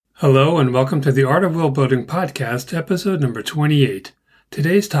Hello and welcome to the Art of World Building podcast, episode number 28.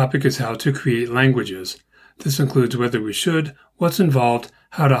 Today's topic is how to create languages. This includes whether we should, what's involved,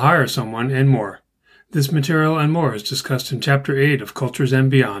 how to hire someone, and more. This material and more is discussed in Chapter 8 of Cultures and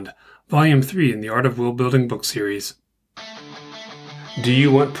Beyond, Volume 3 in the Art of World Building book series. Do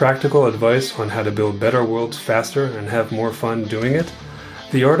you want practical advice on how to build better worlds faster and have more fun doing it?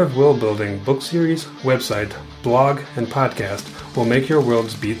 The Art of World Building book series, website, blog, and podcast will make your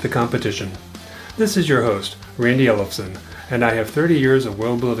worlds beat the competition. This is your host, Randy Ellefson, and I have 30 years of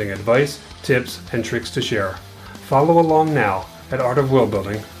world building advice, tips, and tricks to share. Follow along now at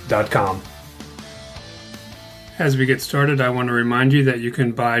artofworldbuilding.com. As we get started, I want to remind you that you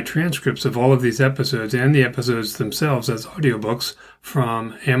can buy transcripts of all of these episodes and the episodes themselves as audiobooks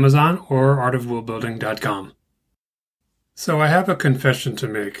from Amazon or artofworldbuilding.com. So I have a confession to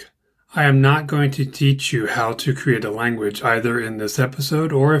make. I am not going to teach you how to create a language either in this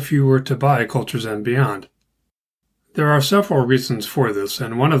episode or if you were to buy Cultures and Beyond. There are several reasons for this,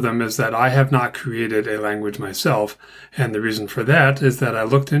 and one of them is that I have not created a language myself, and the reason for that is that I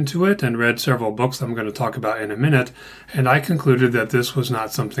looked into it and read several books I'm going to talk about in a minute, and I concluded that this was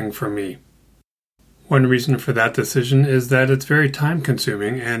not something for me. One reason for that decision is that it's very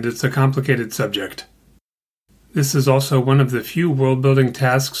time-consuming and it's a complicated subject. This is also one of the few world-building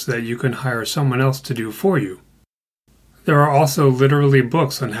tasks that you can hire someone else to do for you. There are also literally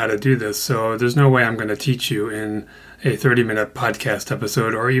books on how to do this, so there's no way I'm going to teach you in a 30-minute podcast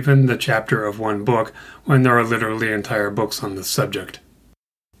episode or even the chapter of one book when there are literally entire books on this subject.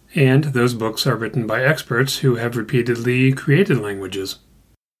 And those books are written by experts who have repeatedly created languages.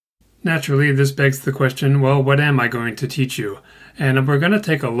 Naturally, this begs the question, well, what am I going to teach you? And we're going to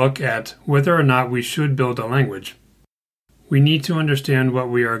take a look at whether or not we should build a language. We need to understand what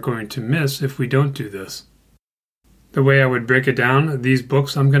we are going to miss if we don't do this. The way I would break it down, these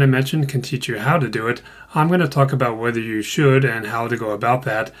books I'm going to mention can teach you how to do it. I'm going to talk about whether you should and how to go about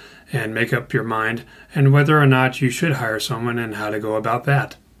that and make up your mind, and whether or not you should hire someone and how to go about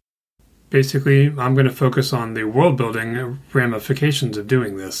that. Basically, I'm going to focus on the world-building ramifications of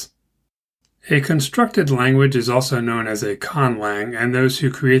doing this. A constructed language is also known as a conlang, and those who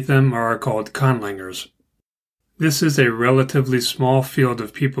create them are called conlangers. This is a relatively small field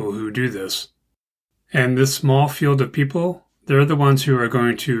of people who do this. And this small field of people, they're the ones who are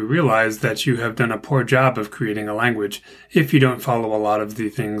going to realize that you have done a poor job of creating a language if you don't follow a lot of the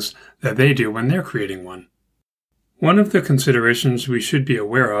things that they do when they're creating one. One of the considerations we should be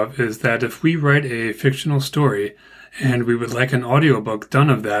aware of is that if we write a fictional story and we would like an audiobook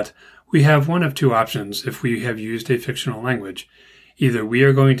done of that, we have one of two options if we have used a fictional language. Either we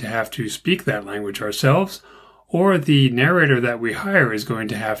are going to have to speak that language ourselves, or the narrator that we hire is going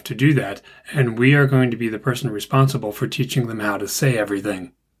to have to do that, and we are going to be the person responsible for teaching them how to say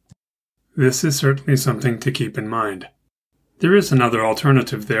everything. This is certainly something to keep in mind. There is another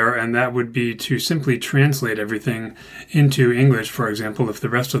alternative there, and that would be to simply translate everything into English, for example, if the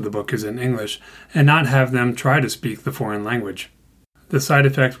rest of the book is in English, and not have them try to speak the foreign language. The side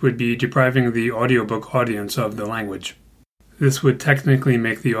effect would be depriving the audiobook audience of the language. This would technically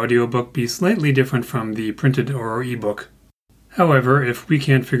make the audiobook be slightly different from the printed or ebook. However, if we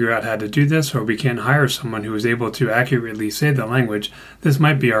can't figure out how to do this, or we can't hire someone who is able to accurately say the language, this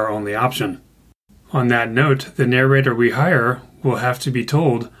might be our only option. On that note, the narrator we hire will have to be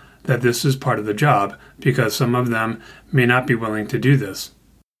told that this is part of the job, because some of them may not be willing to do this.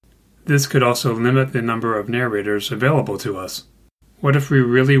 This could also limit the number of narrators available to us. What if we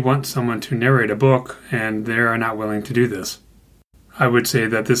really want someone to narrate a book and they are not willing to do this? I would say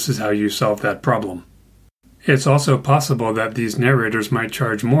that this is how you solve that problem. It's also possible that these narrators might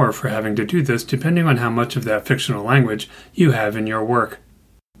charge more for having to do this depending on how much of that fictional language you have in your work.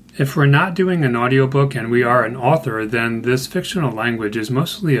 If we're not doing an audiobook and we are an author, then this fictional language is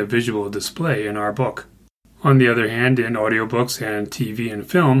mostly a visual display in our book. On the other hand, in audiobooks and TV and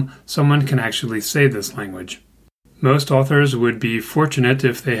film, someone can actually say this language. Most authors would be fortunate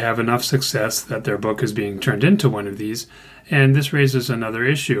if they have enough success that their book is being turned into one of these, and this raises another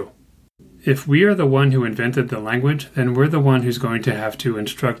issue. If we are the one who invented the language, then we're the one who's going to have to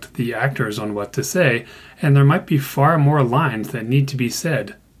instruct the actors on what to say, and there might be far more lines that need to be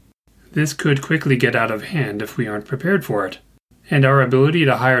said. This could quickly get out of hand if we aren't prepared for it, and our ability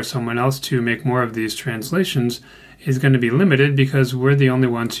to hire someone else to make more of these translations is going to be limited because we're the only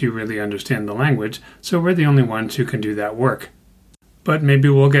ones who really understand the language, so we're the only ones who can do that work. But maybe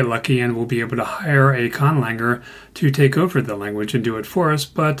we'll get lucky and we'll be able to hire a conlanger to take over the language and do it for us,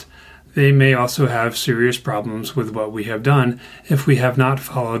 but they may also have serious problems with what we have done if we have not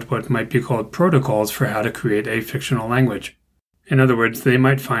followed what might be called protocols for how to create a fictional language. In other words, they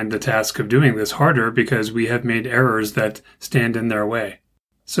might find the task of doing this harder because we have made errors that stand in their way.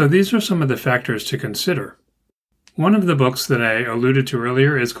 So these are some of the factors to consider. One of the books that I alluded to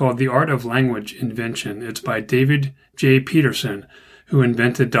earlier is called The Art of Language Invention. It's by David J. Peterson, who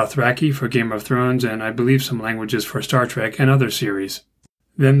invented Dothraki for Game of Thrones and I believe some languages for Star Trek and other series.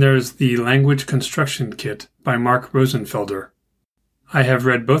 Then there's The Language Construction Kit by Mark Rosenfelder. I have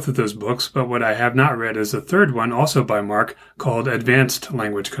read both of those books, but what I have not read is a third one, also by Mark, called Advanced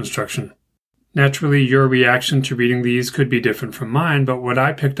Language Construction. Naturally, your reaction to reading these could be different from mine, but what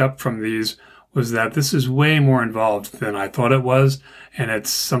I picked up from these was that this is way more involved than I thought it was, and it's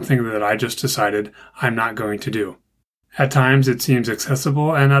something that I just decided I'm not going to do. At times it seems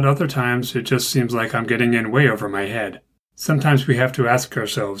accessible, and at other times it just seems like I'm getting in way over my head. Sometimes we have to ask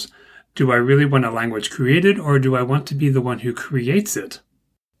ourselves, do I really want a language created, or do I want to be the one who creates it?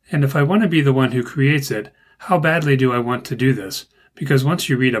 And if I want to be the one who creates it, how badly do I want to do this? Because once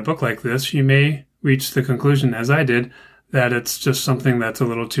you read a book like this, you may reach the conclusion, as I did, that it's just something that's a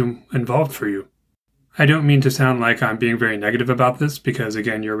little too involved for you. I don't mean to sound like I'm being very negative about this, because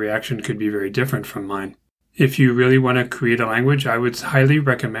again, your reaction could be very different from mine. If you really want to create a language, I would highly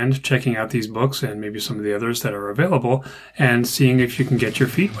recommend checking out these books and maybe some of the others that are available and seeing if you can get your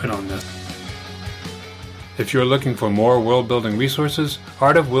feet wet on this. If you're looking for more world-building resources,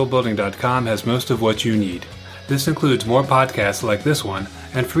 artofworldbuilding.com has most of what you need. This includes more podcasts like this one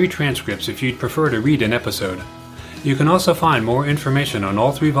and free transcripts if you'd prefer to read an episode. You can also find more information on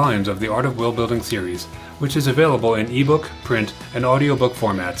all 3 volumes of the Art of World Building series, which is available in ebook, print, and audiobook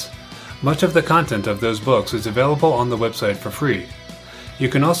formats. Much of the content of those books is available on the website for free. You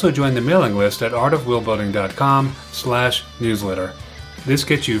can also join the mailing list at artofworldbuilding.com/newsletter. This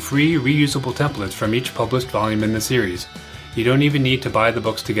gets you free, reusable templates from each published volume in the series. You don't even need to buy the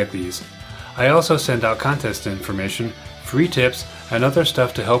books to get these. I also send out contest information, free tips, and other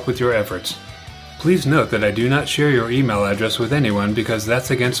stuff to help with your efforts. Please note that I do not share your email address with anyone because that's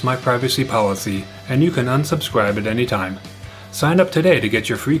against my privacy policy, and you can unsubscribe at any time. Sign up today to get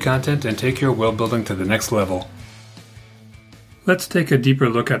your free content and take your world building to the next level. Let's take a deeper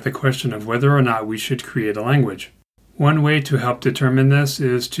look at the question of whether or not we should create a language. One way to help determine this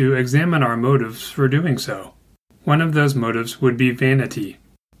is to examine our motives for doing so. One of those motives would be vanity.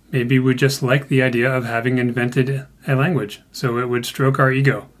 Maybe we just like the idea of having invented a language, so it would stroke our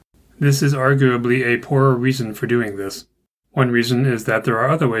ego. This is arguably a poorer reason for doing this. One reason is that there are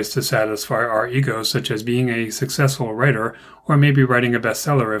other ways to satisfy our ego, such as being a successful writer, or maybe writing a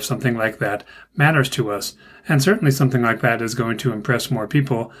bestseller if something like that matters to us, and certainly something like that is going to impress more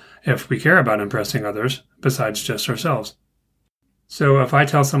people if we care about impressing others, besides just ourselves. So if I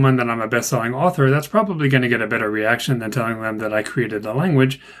tell someone that I'm a best-selling author, that's probably going to get a better reaction than telling them that I created a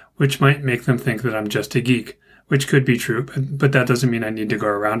language, which might make them think that I'm just a geek, which could be true, but that doesn't mean I need to go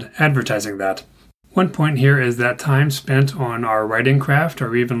around advertising that. One point here is that time spent on our writing craft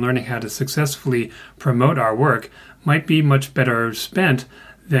or even learning how to successfully promote our work might be much better spent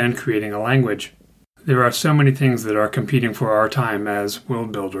than creating a language. There are so many things that are competing for our time as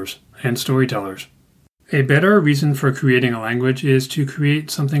world builders and storytellers. A better reason for creating a language is to create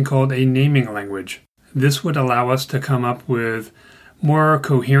something called a naming language. This would allow us to come up with more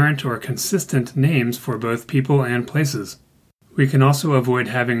coherent or consistent names for both people and places. We can also avoid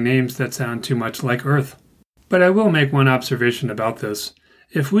having names that sound too much like Earth. But I will make one observation about this.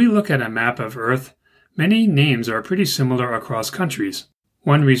 If we look at a map of Earth, many names are pretty similar across countries.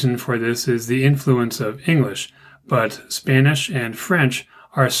 One reason for this is the influence of English, but Spanish and French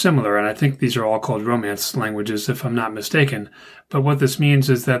are similar, and I think these are all called Romance languages if I'm not mistaken. But what this means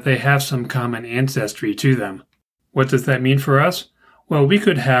is that they have some common ancestry to them. What does that mean for us? Well, we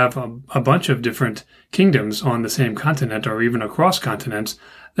could have a bunch of different kingdoms on the same continent or even across continents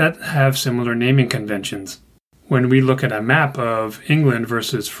that have similar naming conventions. When we look at a map of England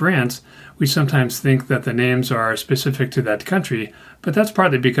versus France, we sometimes think that the names are specific to that country, but that's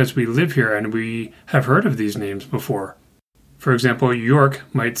partly because we live here and we have heard of these names before. For example, York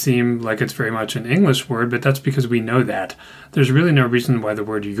might seem like it's very much an English word, but that's because we know that. There's really no reason why the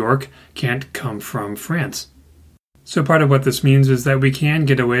word York can't come from France. So part of what this means is that we can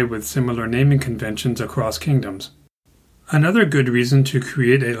get away with similar naming conventions across kingdoms. Another good reason to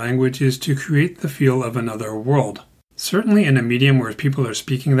create a language is to create the feel of another world. Certainly in a medium where people are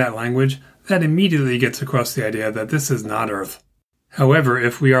speaking that language, that immediately gets across the idea that this is not Earth. However,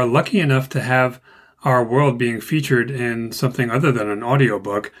 if we are lucky enough to have our world being featured in something other than an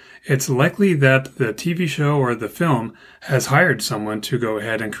audiobook, it's likely that the TV show or the film has hired someone to go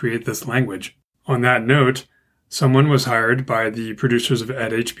ahead and create this language. On that note, someone was hired by the producers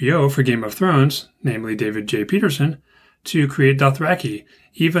at HBO for Game of Thrones, namely David J. Peterson, to create Dothraki,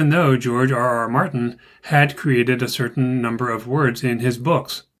 even though George R.R. Martin had created a certain number of words in his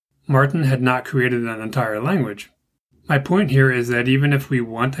books. Martin had not created an entire language. My point here is that even if we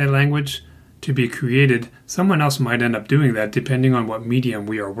want a language to be created, someone else might end up doing that depending on what medium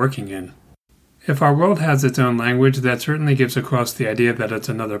we are working in. If our world has its own language, that certainly gives across the idea that it's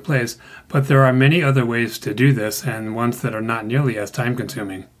another place, but there are many other ways to do this, and ones that are not nearly as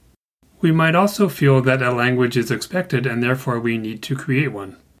time-consuming. We might also feel that a language is expected and therefore we need to create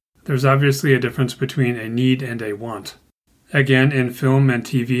one. There's obviously a difference between a need and a want. Again, in film and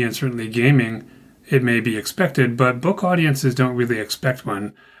TV and certainly gaming, it may be expected, but book audiences don't really expect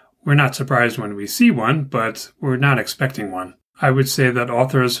one. We're not surprised when we see one, but we're not expecting one. I would say that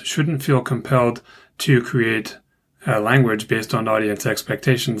authors shouldn't feel compelled to create a language based on audience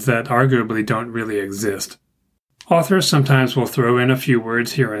expectations that arguably don't really exist. Authors sometimes will throw in a few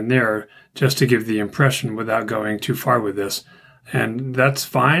words here and there just to give the impression without going too far with this. And that's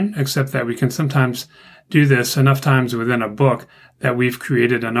fine, except that we can sometimes do this enough times within a book that we've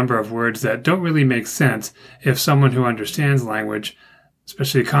created a number of words that don't really make sense if someone who understands language,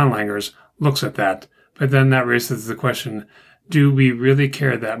 especially conlangers, looks at that. But then that raises the question, do we really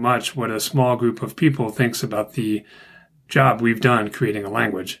care that much what a small group of people thinks about the job we've done creating a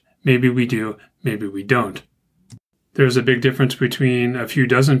language? Maybe we do, maybe we don't. There's a big difference between a few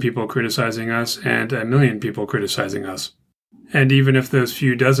dozen people criticizing us and a million people criticizing us. And even if those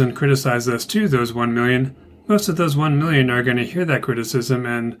few dozen criticize us to those 1 million, most of those 1 million are going to hear that criticism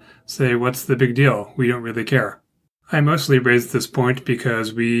and say, what's the big deal? We don't really care. I mostly raise this point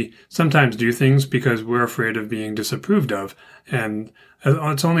because we sometimes do things because we're afraid of being disapproved of, and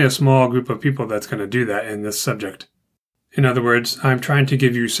it's only a small group of people that's going to do that in this subject. In other words, I'm trying to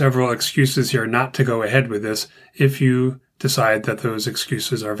give you several excuses here not to go ahead with this if you decide that those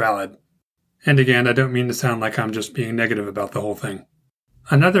excuses are valid. And again, I don't mean to sound like I'm just being negative about the whole thing.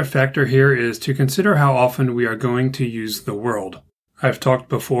 Another factor here is to consider how often we are going to use the world. I've talked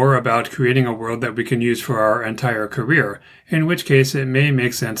before about creating a world that we can use for our entire career, in which case it may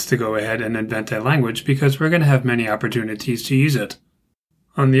make sense to go ahead and invent a language because we're going to have many opportunities to use it.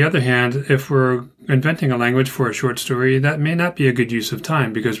 On the other hand, if we're inventing a language for a short story, that may not be a good use of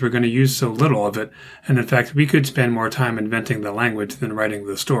time because we're going to use so little of it, and in fact we could spend more time inventing the language than writing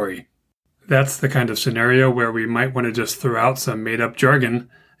the story. That's the kind of scenario where we might want to just throw out some made-up jargon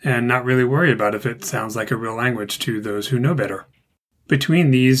and not really worry about if it sounds like a real language to those who know better. Between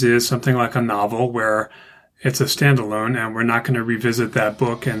these is something like a novel where it's a standalone and we're not going to revisit that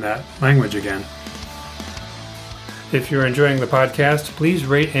book and that language again. If you're enjoying the podcast, please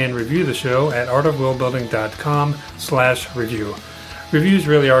rate and review the show at artofworldbuilding.com/review. Reviews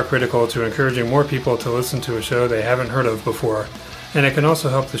really are critical to encouraging more people to listen to a show they haven't heard of before, and it can also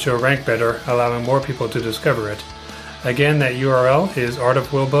help the show rank better, allowing more people to discover it. Again, that URL is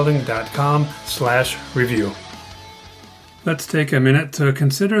artofworldbuilding.com/review. Let's take a minute to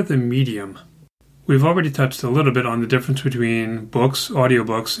consider the medium. We've already touched a little bit on the difference between books,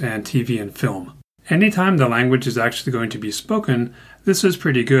 audiobooks, and TV and film. Anytime the language is actually going to be spoken, this is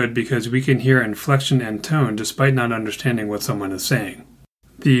pretty good because we can hear inflection and tone despite not understanding what someone is saying.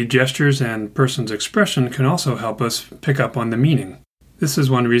 The gestures and person's expression can also help us pick up on the meaning. This is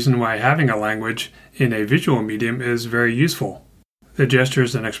one reason why having a language in a visual medium is very useful. The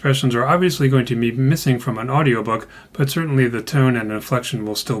gestures and expressions are obviously going to be missing from an audiobook, but certainly the tone and inflection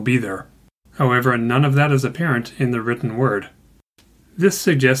will still be there. However, none of that is apparent in the written word. This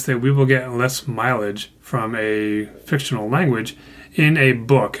suggests that we will get less mileage from a fictional language in a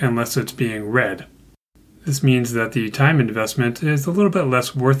book unless it's being read. This means that the time investment is a little bit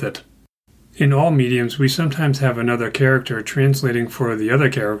less worth it. In all mediums, we sometimes have another character translating for the other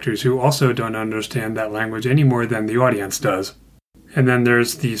characters who also don't understand that language any more than the audience does. And then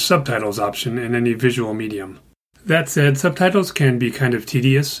there's the subtitles option in any visual medium. That said, subtitles can be kind of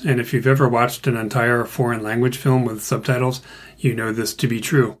tedious, and if you've ever watched an entire foreign language film with subtitles, you know this to be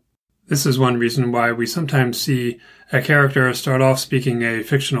true. This is one reason why we sometimes see a character start off speaking a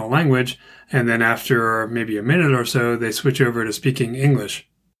fictional language, and then after maybe a minute or so, they switch over to speaking English.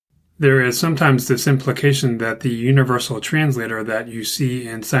 There is sometimes this implication that the universal translator that you see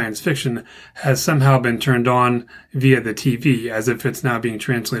in science fiction has somehow been turned on via the TV, as if it's now being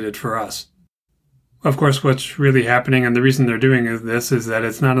translated for us. Of course, what's really happening, and the reason they're doing this, is that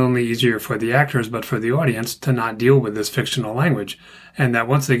it's not only easier for the actors, but for the audience to not deal with this fictional language, and that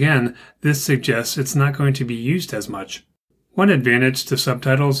once again, this suggests it's not going to be used as much. One advantage to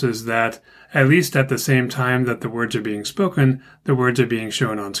subtitles is that, at least at the same time that the words are being spoken, the words are being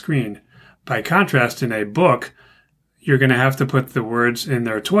shown on screen. By contrast, in a book, you're going to have to put the words in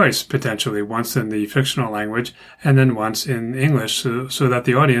there twice, potentially, once in the fictional language and then once in English so that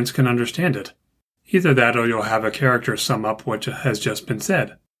the audience can understand it. Either that or you'll have a character sum up what has just been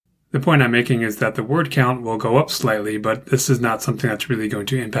said. The point I'm making is that the word count will go up slightly, but this is not something that's really going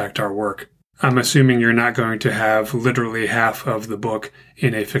to impact our work. I'm assuming you're not going to have literally half of the book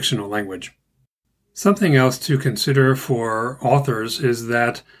in a fictional language. Something else to consider for authors is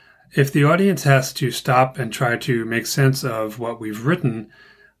that if the audience has to stop and try to make sense of what we've written,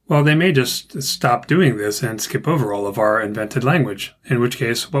 well, they may just stop doing this and skip over all of our invented language, in which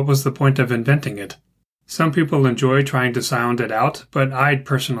case, what was the point of inventing it? Some people enjoy trying to sound it out, but I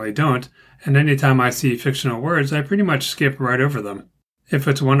personally don't, and anytime I see fictional words, I pretty much skip right over them. If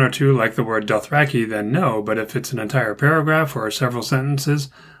it's one or two like the word Dothraki, then no, but if it's an entire paragraph or several sentences,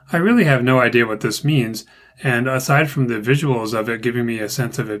 I really have no idea what this means, and aside from the visuals of it giving me a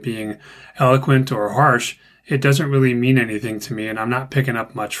sense of it being eloquent or harsh, it doesn't really mean anything to me, and I'm not picking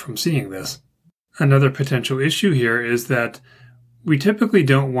up much from seeing this. Another potential issue here is that we typically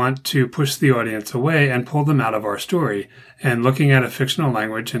don't want to push the audience away and pull them out of our story, and looking at a fictional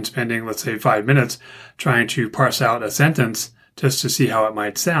language and spending, let's say, 5 minutes trying to parse out a sentence just to see how it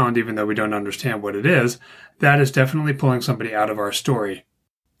might sound, even though we don't understand what it is, that is definitely pulling somebody out of our story.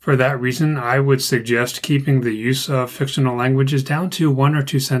 For that reason, I would suggest keeping the use of fictional languages down to 1 or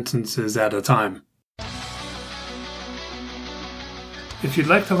 2 sentences at a time. If you'd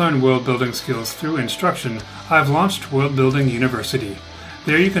like to learn world-building skills through instruction, I've launched World Building University.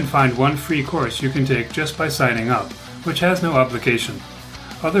 There you can find one free course you can take just by signing up, which has no obligation.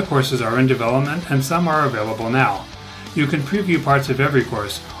 Other courses are in development and some are available now. You can preview parts of every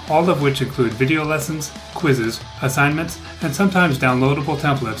course, all of which include video lessons, quizzes, assignments, and sometimes downloadable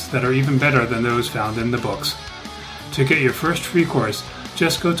templates that are even better than those found in the books. To get your first free course,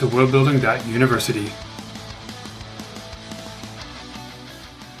 just go to worldbuilding.university.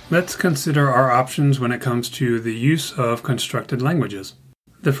 Let's consider our options when it comes to the use of constructed languages.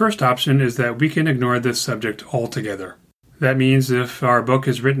 The first option is that we can ignore this subject altogether. That means if our book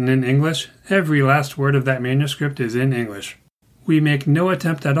is written in English, every last word of that manuscript is in English. We make no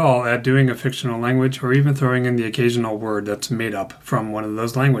attempt at all at doing a fictional language or even throwing in the occasional word that's made up from one of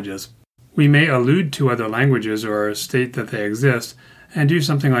those languages. We may allude to other languages or state that they exist and do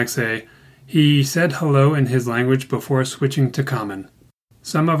something like say, "He said hello in his language before switching to common."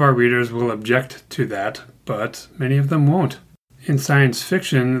 Some of our readers will object to that, but many of them won't. In science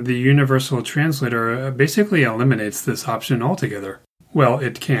fiction, the Universal Translator basically eliminates this option altogether. Well,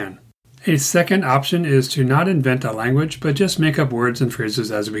 it can. A second option is to not invent a language, but just make up words and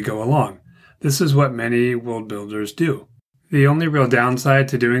phrases as we go along. This is what many world builders do. The only real downside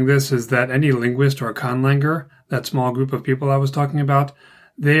to doing this is that any linguist or conlanger, that small group of people I was talking about,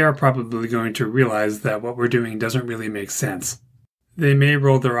 they are probably going to realize that what we're doing doesn't really make sense. They may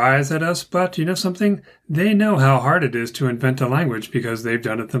roll their eyes at us, but you know something? They know how hard it is to invent a language because they've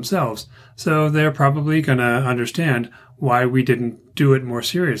done it themselves, so they're probably going to understand why we didn't do it more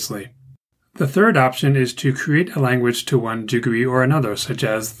seriously. The third option is to create a language to one degree or another, such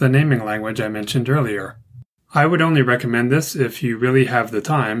as the naming language I mentioned earlier. I would only recommend this if you really have the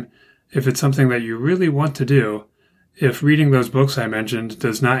time, if it's something that you really want to do, if reading those books I mentioned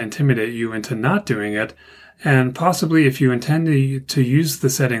does not intimidate you into not doing it, and possibly if you intend to use the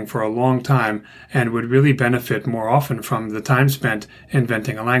setting for a long time and would really benefit more often from the time spent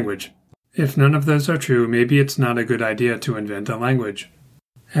inventing a language. If none of those are true, maybe it's not a good idea to invent a language.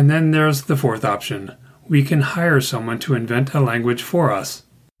 And then there's the fourth option. We can hire someone to invent a language for us.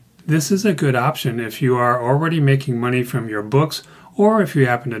 This is a good option if you are already making money from your books or if you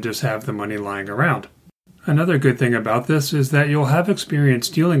happen to just have the money lying around. Another good thing about this is that you'll have experience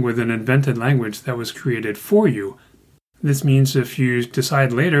dealing with an invented language that was created for you. This means if you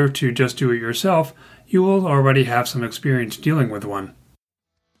decide later to just do it yourself, you will already have some experience dealing with one.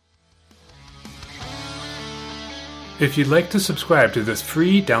 If you'd like to subscribe to this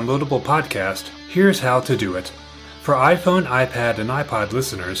free downloadable podcast, here's how to do it. For iPhone, iPad, and iPod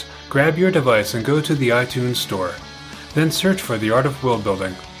listeners, grab your device and go to the iTunes Store. Then search for The Art of World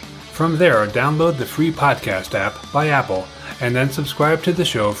Building. From there, download the free podcast app by Apple, and then subscribe to the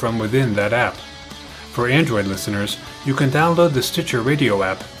show from within that app. For Android listeners, you can download the Stitcher Radio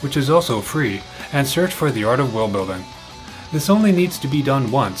app, which is also free, and search for The Art of World Building. This only needs to be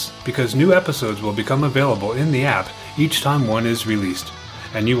done once, because new episodes will become available in the app each time one is released,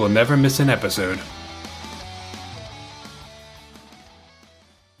 and you will never miss an episode.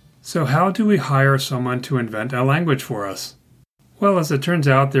 So how do we hire someone to invent a language for us? Well, as it turns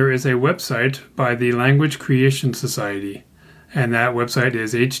out, there is a website by the Language Creation Society, and that website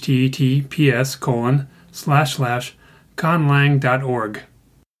is https:// conlang.org.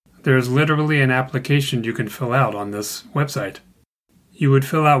 There's literally an application you can fill out on this website. You would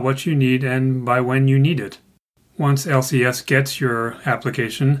fill out what you need and by when you need it. Once LCS gets your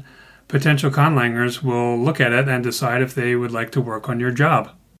application, potential conlangers will look at it and decide if they would like to work on your job.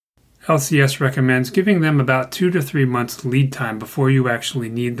 LCS recommends giving them about 2 to 3 months lead time before you actually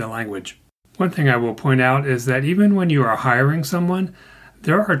need the language. One thing I will point out is that even when you are hiring someone,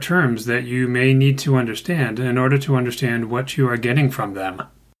 there are terms that you may need to understand in order to understand what you are getting from them.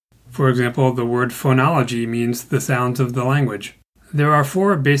 For example, the word phonology means the sounds of the language. There are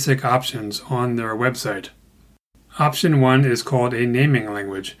 4 basic options on their website. Option 1 is called a naming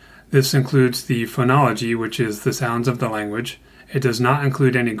language. This includes the phonology, which is the sounds of the language. It does not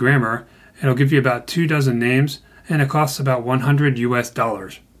include any grammar. It'll give you about 24 names, and it costs about $100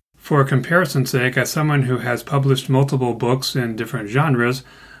 US. For comparison's sake, as someone who has published multiple books in different genres,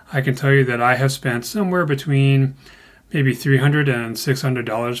 I can tell you that I have spent somewhere between maybe $300 and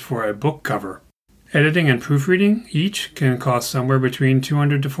 $600 for a book cover. Editing and proofreading each can cost somewhere between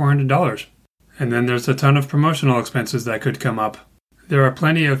 $200 to $400. And then there's a ton of promotional expenses that could come up. There are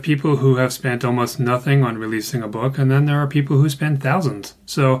plenty of people who have spent almost nothing on releasing a book, and then there are people who spend thousands.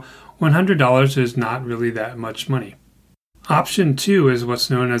 So $100 is not really that much money. Option 2 is what's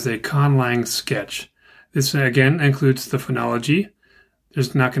known as a conlang sketch. This again includes the phonology.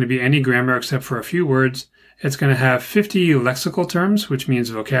 There's not going to be any grammar except for a few words. It's going to have 50 lexical terms, which means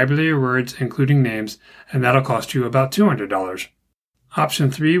vocabulary words, including names, and that'll cost you about $200.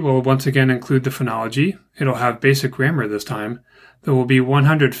 Option 3 will once again include the phonology. It'll have basic grammar this time. There will be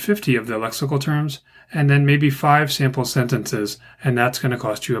 150 of the lexical terms, and then maybe 5 sample sentences, and that's going to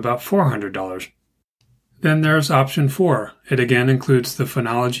cost you about $400. Then there's option 4. It again includes the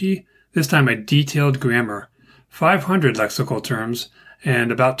phonology, this time a detailed grammar, 500 lexical terms,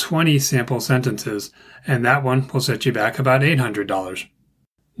 and about 20 sample sentences, and that one will set you back about $800.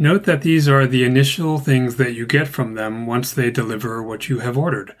 Note that these are the initial things that you get from them once they deliver what you have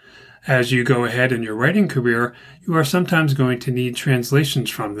ordered. As you go ahead in your writing career, you are sometimes going to need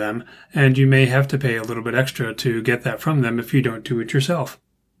translations from them, and you may have to pay a little bit extra to get that from them if you don't do it yourself.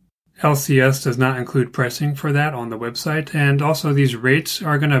 LCS does not include pricing for that on the website, and also these rates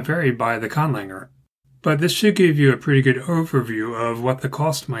are going to vary by the conlanger. But this should give you a pretty good overview of what the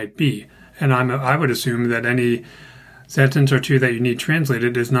cost might be, and I would assume that any sentence or two that you need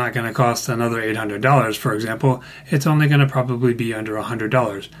translated is not going to cost another $800, for example. It's only going to probably be under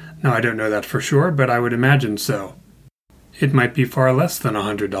 $100. Now, I don't know that for sure, but I would imagine so. It might be far less than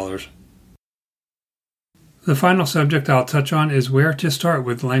 $100. The final subject I'll touch on is where to start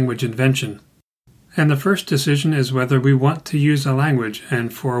with language invention. And the first decision is whether we want to use a language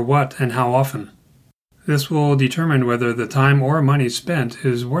and for what and how often. This will determine whether the time or money spent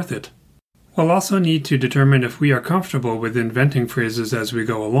is worth it. We'll also need to determine if we are comfortable with inventing phrases as we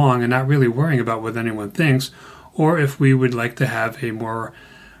go along and not really worrying about what anyone thinks, or if we would like to have a more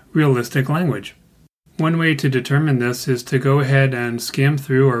realistic language. One way to determine this is to go ahead and skim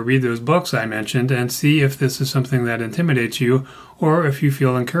through or read those books I mentioned and see if this is something that intimidates you or if you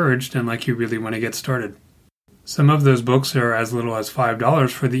feel encouraged and like you really want to get started. Some of those books are as little as $5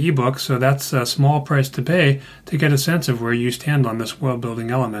 for the ebook, so that's a small price to pay to get a sense of where you stand on this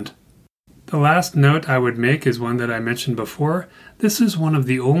world-building element. The last note I would make is one that I mentioned before. This is one of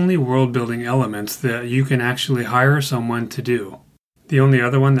the only world-building elements that you can actually hire someone to do. The only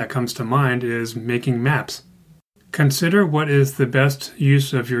other one that comes to mind is making maps. Consider what is the best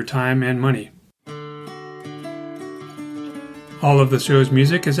use of your time and money. All of the show's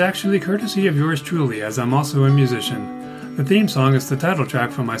music is actually courtesy of yours truly, as I'm also a musician. The theme song is the title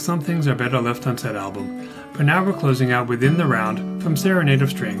track from my Some Things Are Better Left Unsaid album. But now we're closing out Within the Round from Serenade of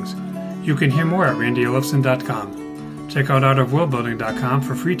Strings. You can hear more at randyellefson.com. Check out artofworldbuilding.com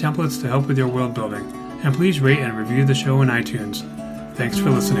for free templates to help with your world building. And please rate and review the show on iTunes. Thanks for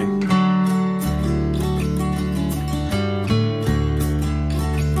listening.